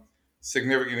suffer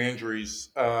significant injuries.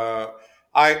 I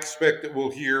expect that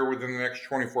we'll hear within the next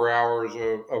 24 hours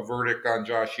a verdict on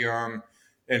Josh Jung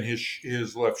and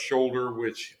his left shoulder,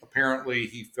 which apparently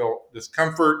he felt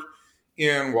discomfort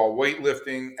in while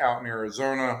weightlifting out in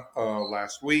Arizona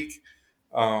last week.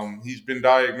 He's been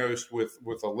diagnosed with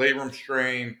a labrum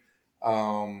strain.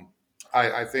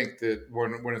 I think that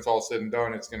when it's all said and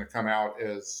done, it's going to come out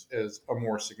as a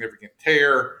more significant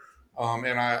tear.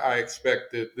 And I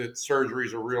expect that surgery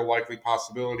is a real likely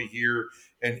possibility here.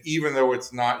 And even though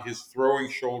it's not his throwing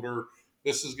shoulder,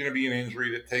 this is going to be an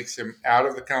injury that takes him out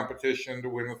of the competition to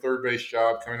win the third base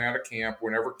job coming out of camp,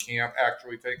 whenever camp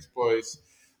actually takes place.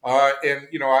 And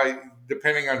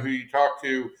depending on who you talk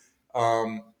to,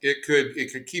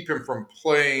 it could keep him from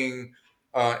playing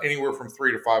anywhere from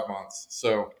 3 to 5 months.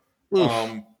 So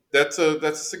that's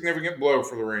a significant blow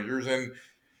for the Rangers. And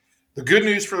the good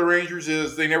news for the Rangers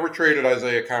is they never traded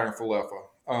Isaiah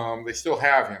Kiner-Falefa. They still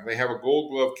have him. They have a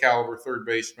Gold Glove caliber third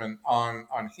baseman on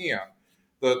him.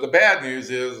 The bad news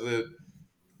is that,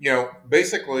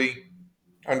 basically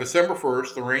on December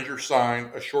 1st, the Rangers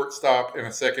signed a shortstop and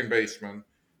a second baseman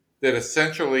that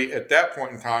essentially at that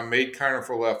point in time made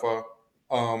Kiner-Falefa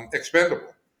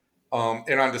expendable.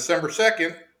 And on December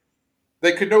 2nd,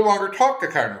 they could no longer talk to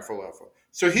Kiner-Falefa.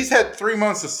 So he's had 3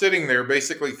 months of sitting there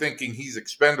basically thinking he's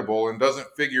expendable and doesn't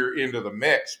figure into the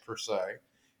mix per se.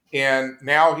 And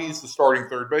now he's the starting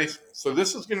third baseman. So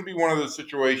this is going to be one of those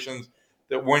situations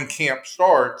that when camp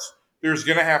starts, there's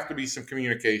going to have to be some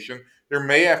communication. There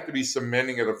may have to be some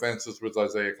mending of the fences with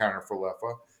Isaiah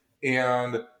Kiner-Falefa.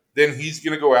 And then he's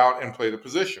going to go out and play the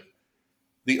position.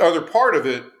 The other part of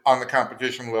it on the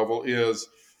competition level is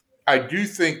I do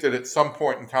think that at some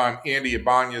point in time, Andy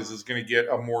Ibanez is going to get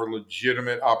a more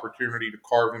legitimate opportunity to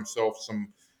carve himself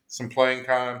some playing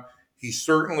time. He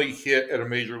certainly hit at a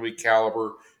major league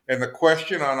caliber. And the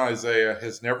question on Isaiah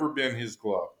has never been his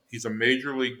glove. He's a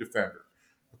major league defender.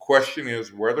 The question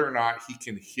is whether or not he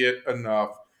can hit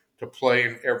enough to play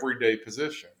an everyday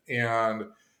position. And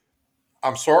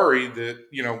I'm sorry that,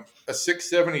 a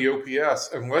 670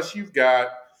 OPS, unless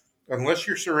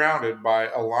you're surrounded by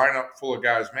a lineup full of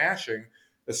guys mashing,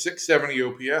 a 670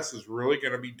 OPS is really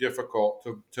going to be difficult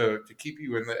to keep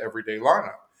you in the everyday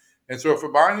lineup. And so if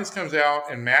Ibanez comes out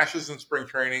and mashes in spring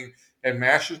training and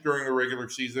mashes during the regular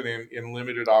season in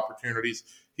limited opportunities,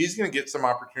 he's going to get some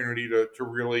opportunity to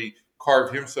really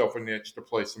carve himself a niche to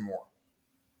play some more.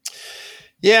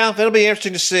 Yeah, it'll be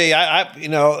interesting to see. I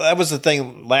that was the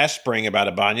thing last spring about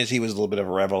Ibanez. He was a little bit of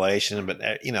a revelation, but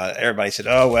everybody said,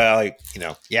 "Oh well,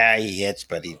 he hits,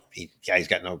 but he's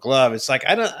got no glove." It's like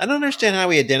I don't understand how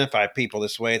we identify people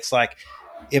this way. It's like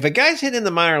if a guy's hitting in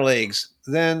the minor leagues,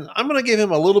 then I'm going to give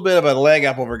him a little bit of a leg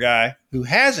up over a guy who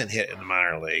hasn't hit in the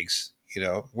minor leagues.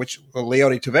 Which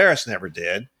Leody Taveras never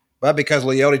did, but because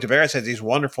Leody Taveras has these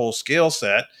wonderful skill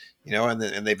set,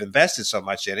 and they've invested so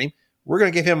much in him. We're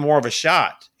going to give him more of a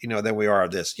shot, than we are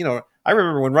of this. I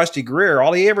remember when Rusty Greer,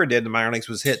 all he ever did in the minor leagues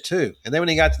was hit too. And then when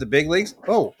he got to the big leagues,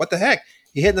 oh, what the heck?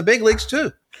 He hit in the big leagues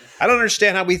too. I don't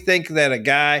understand how we think that a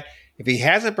guy, if he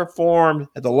hasn't performed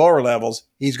at the lower levels,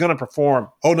 he's going to perform.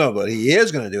 Oh, no, but he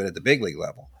is going to do it at the big league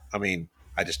level. I mean,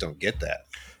 I just don't get that.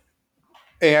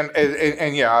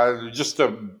 And yeah, just to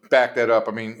back that up,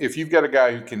 I mean, if you've got a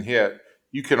guy who can hit,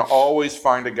 you can always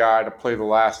find a guy to play the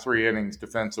last 3 innings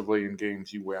defensively in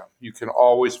games you win. You can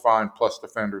always find plus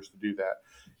defenders to do that.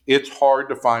 It's hard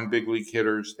to find big league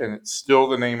hitters, and it's still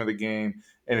the name of the game.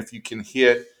 And if you can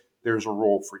hit, there's a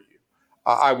role for you.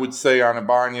 I would say on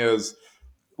Ibanez,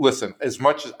 listen, as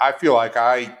much as I feel like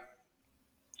I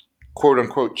quote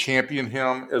unquote champion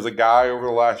him as a guy over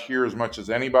the last year as much as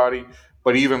anybody,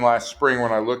 but even last spring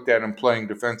when I looked at him playing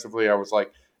defensively, I was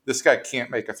like, this guy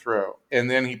can't make a throw. And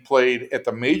then he played at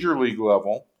the major league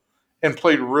level and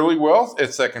played really well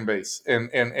at second base and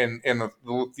the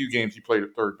few games he played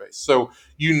at third base. So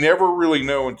you never really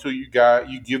know until you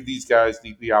give these guys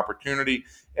the opportunity.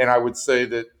 And I would say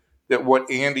that what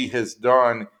Andy has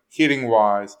done hitting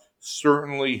wise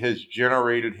certainly has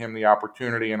generated him the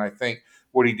opportunity. And I think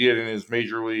what he did in his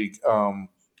major league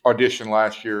audition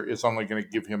last year is only going to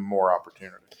give him more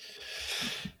opportunity.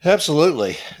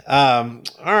 Absolutely. All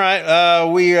right.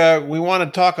 We want to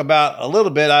talk about a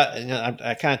little bit.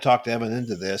 I kind of talked Evan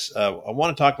into this. I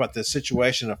want to talk about the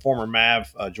situation of former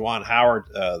Mav Juwan Howard,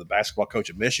 the basketball coach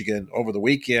at Michigan, over the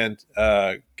weekend.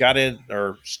 Got in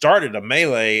or started a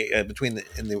melee in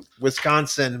the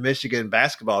Wisconsin-Michigan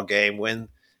basketball game when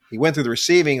he went through the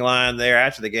receiving line there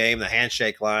after the game, the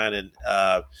handshake line,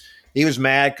 and he was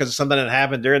mad because of something that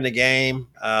happened during the game,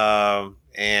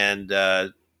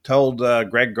 and told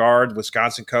Greg Gard,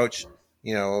 Wisconsin coach,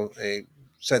 they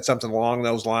said something along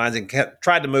those lines and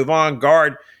tried to move on.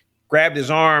 Gard grabbed his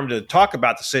arm to talk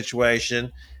about the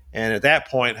situation. And at that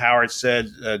point, Howard said,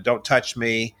 don't touch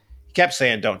me. He kept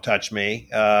saying, don't touch me.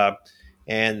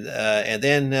 And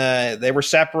then they were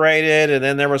separated, and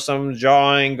then there was some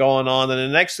jawing going on. And the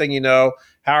next thing you know,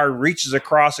 Howard reaches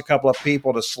across a couple of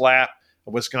people to slap a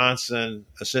Wisconsin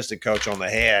assistant coach on the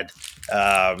head.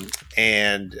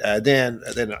 And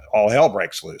then all hell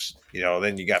breaks loose.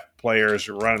 Then you got players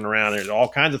running around and all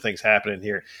kinds of things happening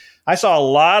here. I saw a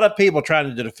lot of people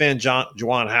trying to defend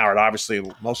Juwan Howard. Obviously,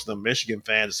 most of them Michigan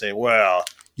fans say, well,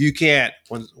 you can't,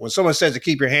 when someone says to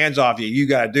keep your hands off you, you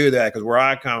got to do that because where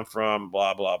I come from,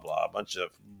 blah, blah, blah, a bunch of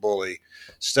bully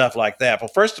stuff like that. Well,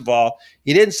 first of all,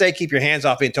 he didn't say keep your hands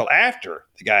off me until after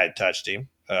the guy had touched him.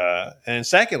 And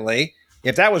secondly,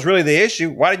 if that was really the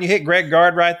issue, why didn't you hit Greg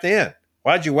Gard right then?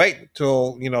 Why did you wait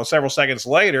until, several seconds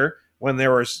later when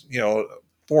there was, 4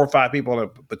 or 5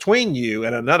 people between you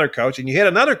and another coach, and you hit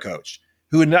another coach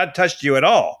who had not touched you at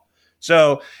all?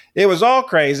 So it was all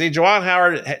crazy. Juwan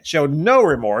Howard showed no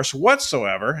remorse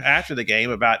whatsoever after the game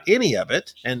about any of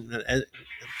it, and in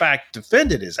fact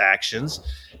defended his actions.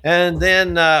 And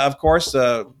then, of course,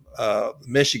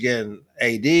 Michigan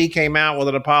AD came out with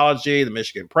an apology. The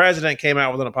Michigan president came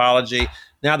out with an apology.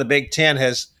 Now the Big Ten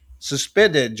has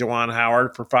suspended Juwan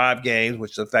Howard for 5 games,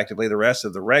 which is effectively the rest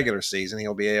of the regular season.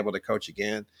 He'll be able to coach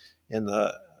again in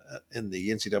the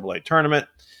NCAA tournament.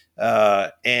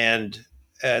 And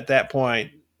at that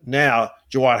point, now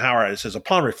Juwan Howard says,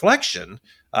 upon reflection,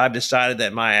 I've decided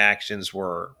that my actions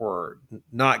were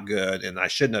not good, and I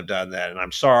shouldn't have done that, and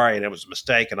I'm sorry, and it was a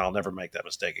mistake, and I'll never make that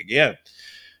mistake again.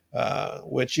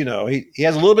 Which, he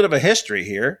has a little bit of a history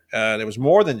here. It was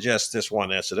more than just this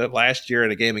one incident. Last year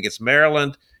in a game against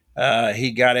Maryland,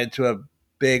 he got into a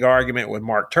big argument with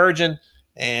Mark Turgeon,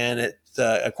 and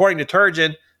according to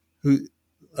Turgeon, who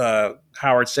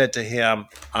Howard said to him,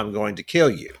 "I'm going to kill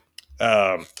you."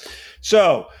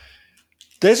 So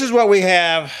this is what we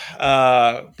have.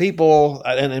 People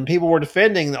and people were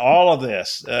defending all of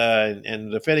this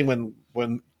and defending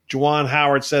when Juwan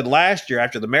Howard said last year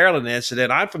after the Maryland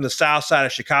incident, "I'm from the south side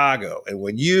of Chicago, and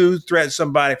when you threaten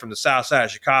somebody from the south side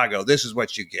of Chicago, this is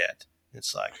what you get."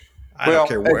 It's like, I don't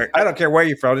care where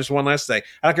you're from. Just one last thing.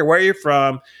 I don't care where you're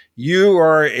from. You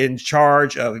are in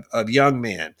charge of young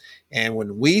men. And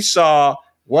when we saw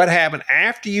what happened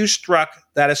after you struck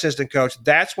that assistant coach,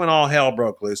 that's when all hell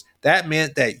broke loose. That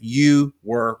meant that you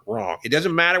were wrong. It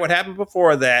doesn't matter what happened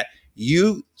before that.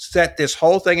 You set this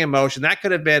whole thing in motion. That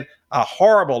could have been a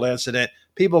horrible incident.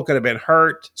 People could have been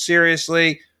hurt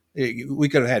seriously. We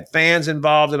could have had fans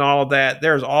involved in all of that.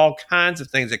 There's all kinds of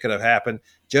things that could have happened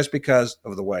just because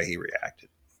of the way he reacted.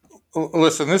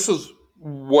 Listen, this is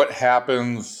what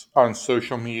happens on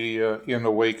social media in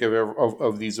the wake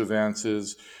of these events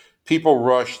is people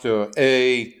rush to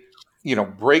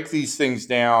break these things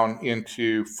down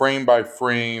into frame by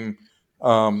frame,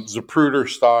 Zapruder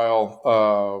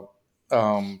style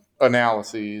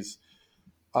analyses.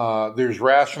 There's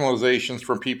rationalizations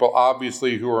from people,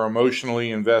 obviously, who are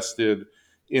emotionally invested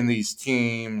in these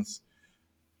teams.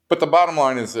 But the bottom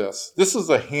line is this: this is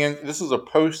a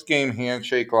post-game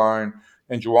handshake line,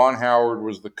 and Juwan Howard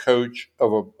was the coach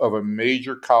of a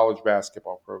major college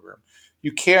basketball program.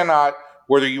 You cannot,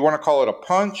 whether you want to call it a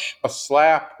punch, a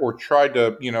slap, or try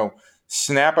to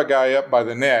snap a guy up by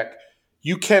the neck,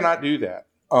 you cannot do that.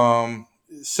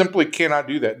 Simply cannot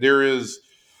do that. There is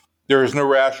no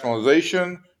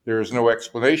rationalization. There is no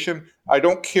explanation. I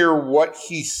don't care what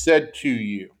he said to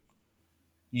you.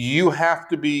 You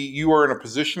are in a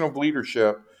position of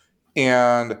leadership,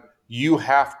 and you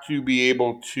have to be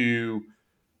able to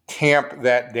tamp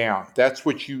that down. That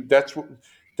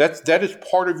is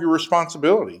part of your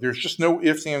responsibility. There's just no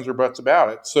ifs, ands, or buts about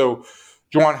it. So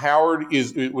Juwan Howard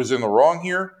was in the wrong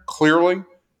here, clearly.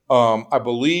 I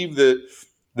believe that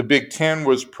the Big Ten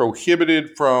was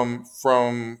prohibited from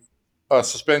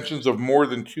suspensions of more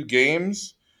than 2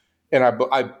 games. And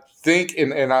I think,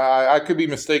 and I could be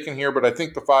mistaken here, but I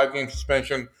think the 5-game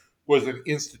suspension was an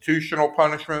institutional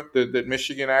punishment that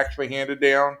Michigan actually handed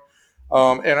down.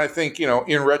 And I think,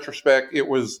 in retrospect, it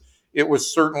was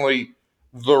certainly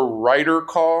the righter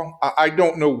call. I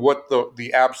don't know what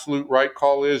the absolute right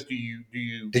call is.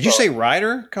 Did you say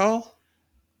righter call?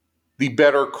 The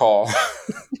better call.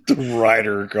 The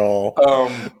righter call.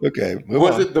 Okay.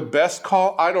 Was it the best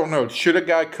call? I don't know. Should a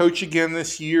guy coach again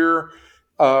this year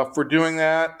for doing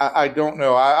that? I don't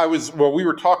know. We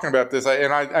were talking about this,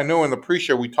 and I know in the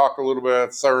pre-show we talked a little bit about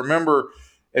this. I remember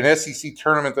an SEC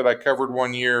tournament that I covered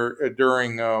one year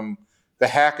during the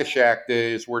Hack-a-Shack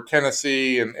days where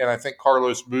Tennessee and I think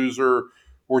Carlos Boozer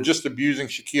were just abusing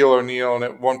Shaquille O'Neal, and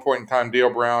at one point in time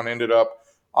Dale Brown ended up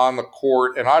on the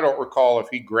court, and I don't recall if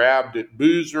he grabbed at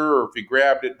Boozer or if he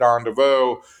grabbed at Don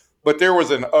DeVoe, but there was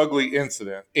an ugly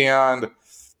incident. And,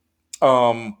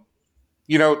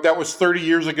 that was 30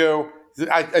 years ago.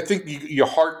 I think you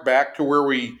hark back to where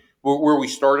we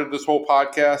started this whole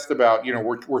podcast about,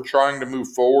 we're trying to move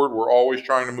forward. We're always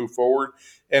trying to move forward.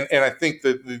 And I think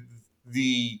that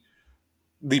the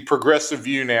progressive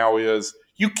view now is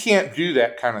you can't do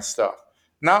that kind of stuff.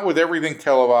 Not with everything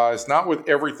televised, not with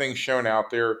everything shown out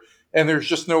there. And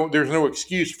there's no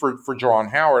excuse for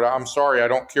Juwan Howard. I'm sorry, I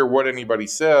don't care what anybody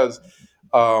says.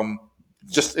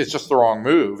 It's just the wrong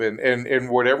move. And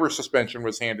whatever suspension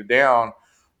was handed down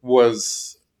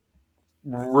was,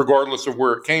 regardless of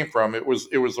where it came from, it was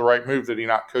the right move that he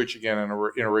not coach again in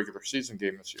a regular season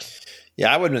game this year.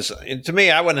 Yeah, I wouldn't. To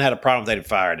me, I wouldn't have had a problem if they'd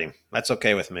fired him. That's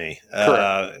okay with me.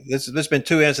 There's been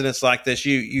 2 incidents like this.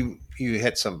 You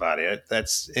hit somebody.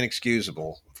 That's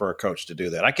inexcusable for a coach to do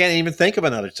that. I can't even think of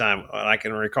another time I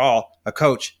can recall a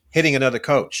coach hitting another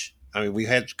coach. I mean, we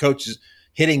had coaches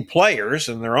hitting players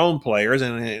and their own players,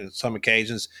 and in some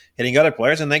occasions hitting other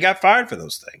players, and they got fired for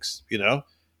those things.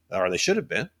 Or they should have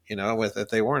been. If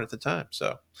they weren't at the time.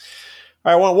 So.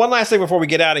 All right, one last thing before we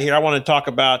get out of here. I want to talk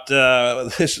about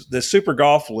this Super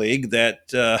Golf League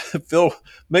that Phil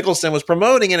Mickelson was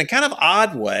promoting in a kind of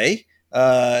odd way.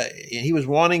 He was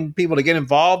wanting people to get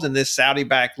involved in this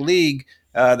Saudi-backed league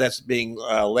that's being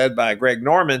led by Greg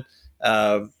Norman.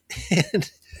 And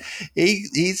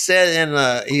he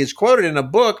said, he is quoted in a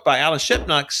book by Alan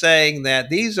Shipnuck saying that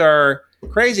these are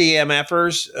crazy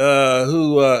MFers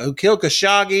who kill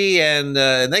Khashoggi and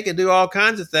they can do all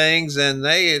kinds of things and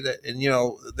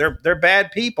they're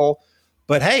bad people,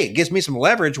 but hey, it gives me some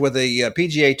leverage with the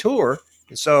PGA Tour,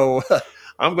 so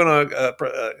I'm going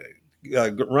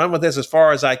to run with this as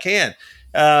far as I can.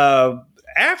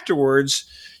 Afterwards,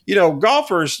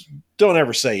 golfers don't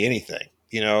ever say anything.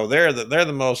 They're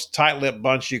the most tight-lipped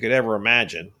bunch you could ever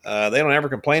imagine. They don't ever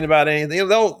complain about anything.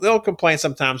 They'll complain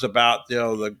sometimes about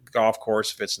the golf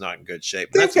course if it's not in good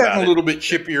shape. They've gotten a little bit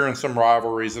chippier in some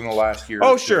rivalries in the last year.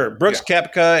 Oh, sure. Brooks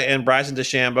Koepka and Bryson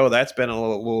DeChambeau. That's been a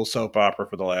little soap opera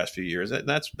for the last few years.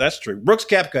 That's true. Brooks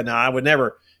Koepka, I would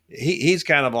never. He's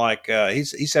kind of like he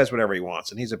says whatever he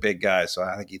wants, and he's a big guy, so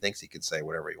I think he thinks he can say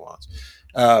whatever he wants.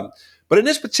 But in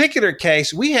this particular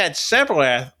case, we had several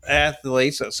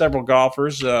athletes, several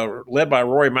golfers, led by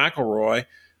Rory McIlroy,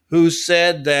 who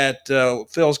said that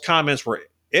Phil's comments were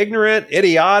ignorant,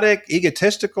 idiotic,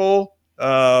 egotistical.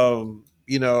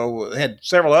 Had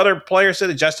several other players said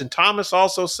it. Justin Thomas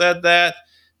also said that.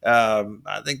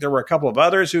 I think there were a couple of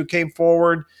others who came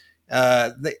forward.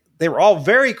 They were all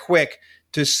very quick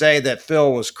to say that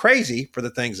Phil was crazy for the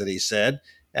things that he said.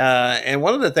 And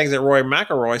one of the things that Rory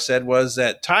McIlroy said was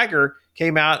that Tiger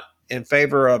came out in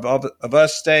favor of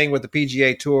us staying with the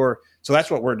PGA Tour, so that's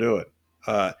what we're doing.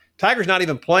 Tiger's not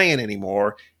even playing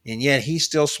anymore, and yet he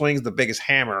still swings the biggest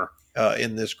hammer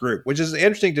in this group, which is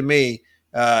interesting to me.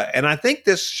 And I think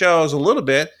this shows a little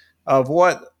bit of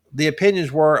what the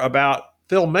opinions were about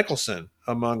Phil Mickelson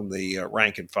among the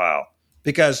rank and file.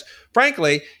 Because,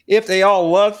 frankly, if they all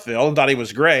loved Phil and thought he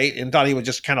was great and thought he was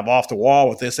just kind of off the wall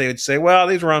with this, they would say, well,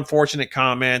 these were unfortunate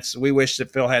comments. We wish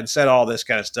that Phil hadn't said all this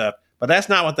kind of stuff. But that's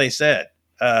not what they said.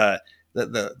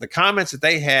 The comments that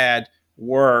they had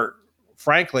were,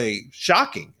 frankly,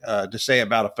 shocking to say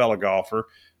about a fellow golfer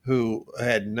who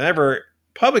had never,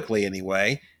 publicly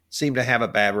anyway, seemed to have a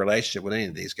bad relationship with any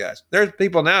of these guys. There's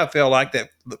people now who feel like that,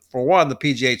 for one, the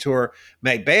PGA Tour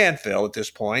may ban Phil at this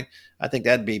point. I think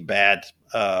that'd be bad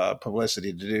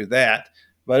publicity to do that.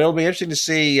 But it'll be interesting to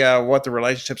see what the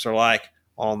relationships are like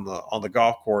on the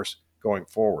golf course going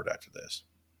forward after this.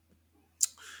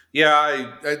 Yeah,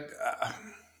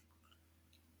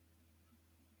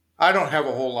 I don't have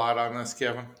a whole lot on this,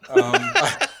 Kevin.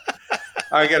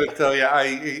 I got to tell you,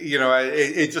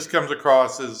 it just comes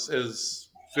across as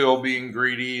Phil being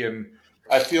greedy, and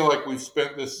I feel like we've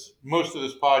spent most of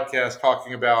this podcast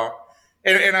talking about,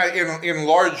 and in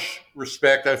large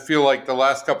respect, I feel like the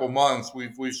last couple months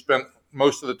we've spent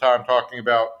most of the time talking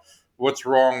about what's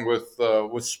wrong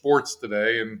with sports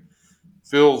today, and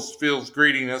Phil's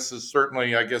greediness is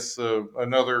certainly, I guess,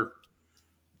 another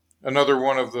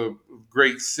one of the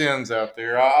great sins out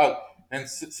there. And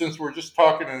since we're just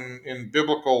talking in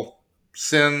biblical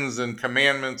sins and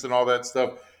commandments and all that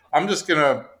stuff, I'm just going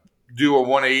to do a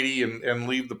 180 and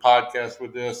leave the podcast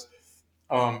with this.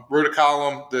 Wrote a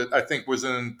column that I think was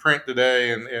in print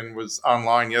today and was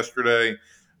online yesterday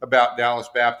about Dallas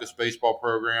Baptist baseball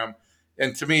program.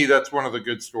 And to me, that's one of the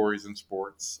good stories in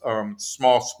sports.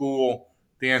 Small school.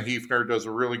 Dan Hefner does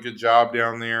a really good job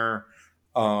down there.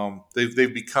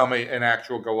 They've become an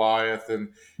actual Goliath.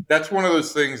 And that's one of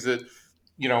those things that,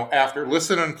 after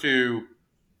listening to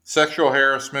sexual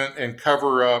harassment and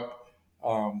cover up,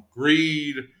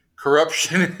 greed,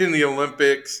 corruption in the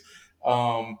Olympics,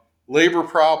 labor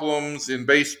problems in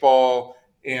baseball,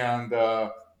 and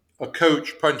a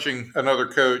coach punching another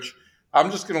coach,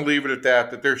 I'm just going to leave it at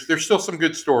that there's still some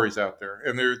good stories out there,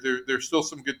 and there's still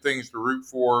some good things to root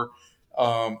for.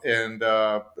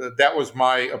 That was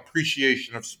my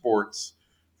appreciation of sports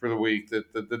for the week,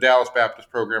 that the Dallas Baptist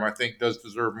program, I think, does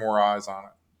deserve more eyes on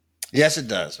it. Yes, it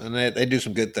does. And they do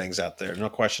some good things out there. No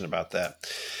question about that.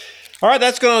 All right,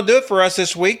 that's going to do it for us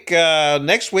this week.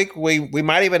 Next week, we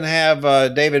might even have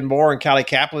David Moore and Callie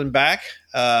Caplan back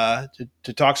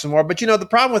to talk some more. But, the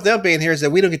problem with them being here is that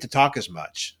we don't get to talk as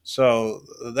much. So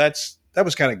that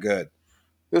was kind of good.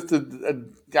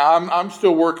 I'm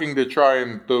still working to try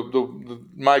and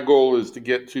my goal is to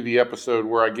get to the episode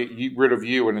where I get rid of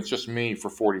you and it's just me for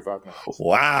 45 minutes.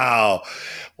 Wow.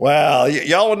 Well,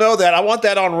 y'all will know that. I want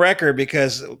that on record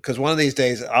because one of these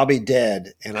days I'll be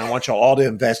dead and I want y'all all to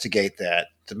investigate that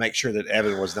to make sure that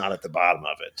Evan was not at the bottom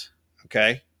of it.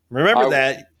 Okay? Remember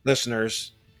that,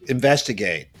 listeners.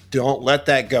 Investigate. Don't let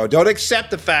that go. Don't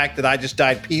accept the fact that I just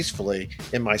died peacefully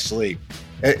in my sleep.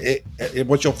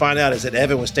 What you'll find out is that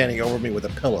Evan was standing over me with a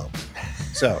pillow.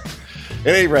 So, at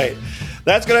any rate,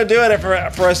 that's going to do it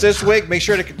for us this week. Make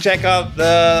sure to check out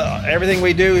everything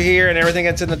we do here and everything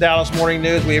that's in the Dallas Morning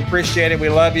News. We appreciate it. We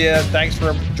love you. Thanks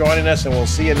for joining us, and we'll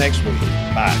see you next week.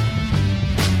 Bye.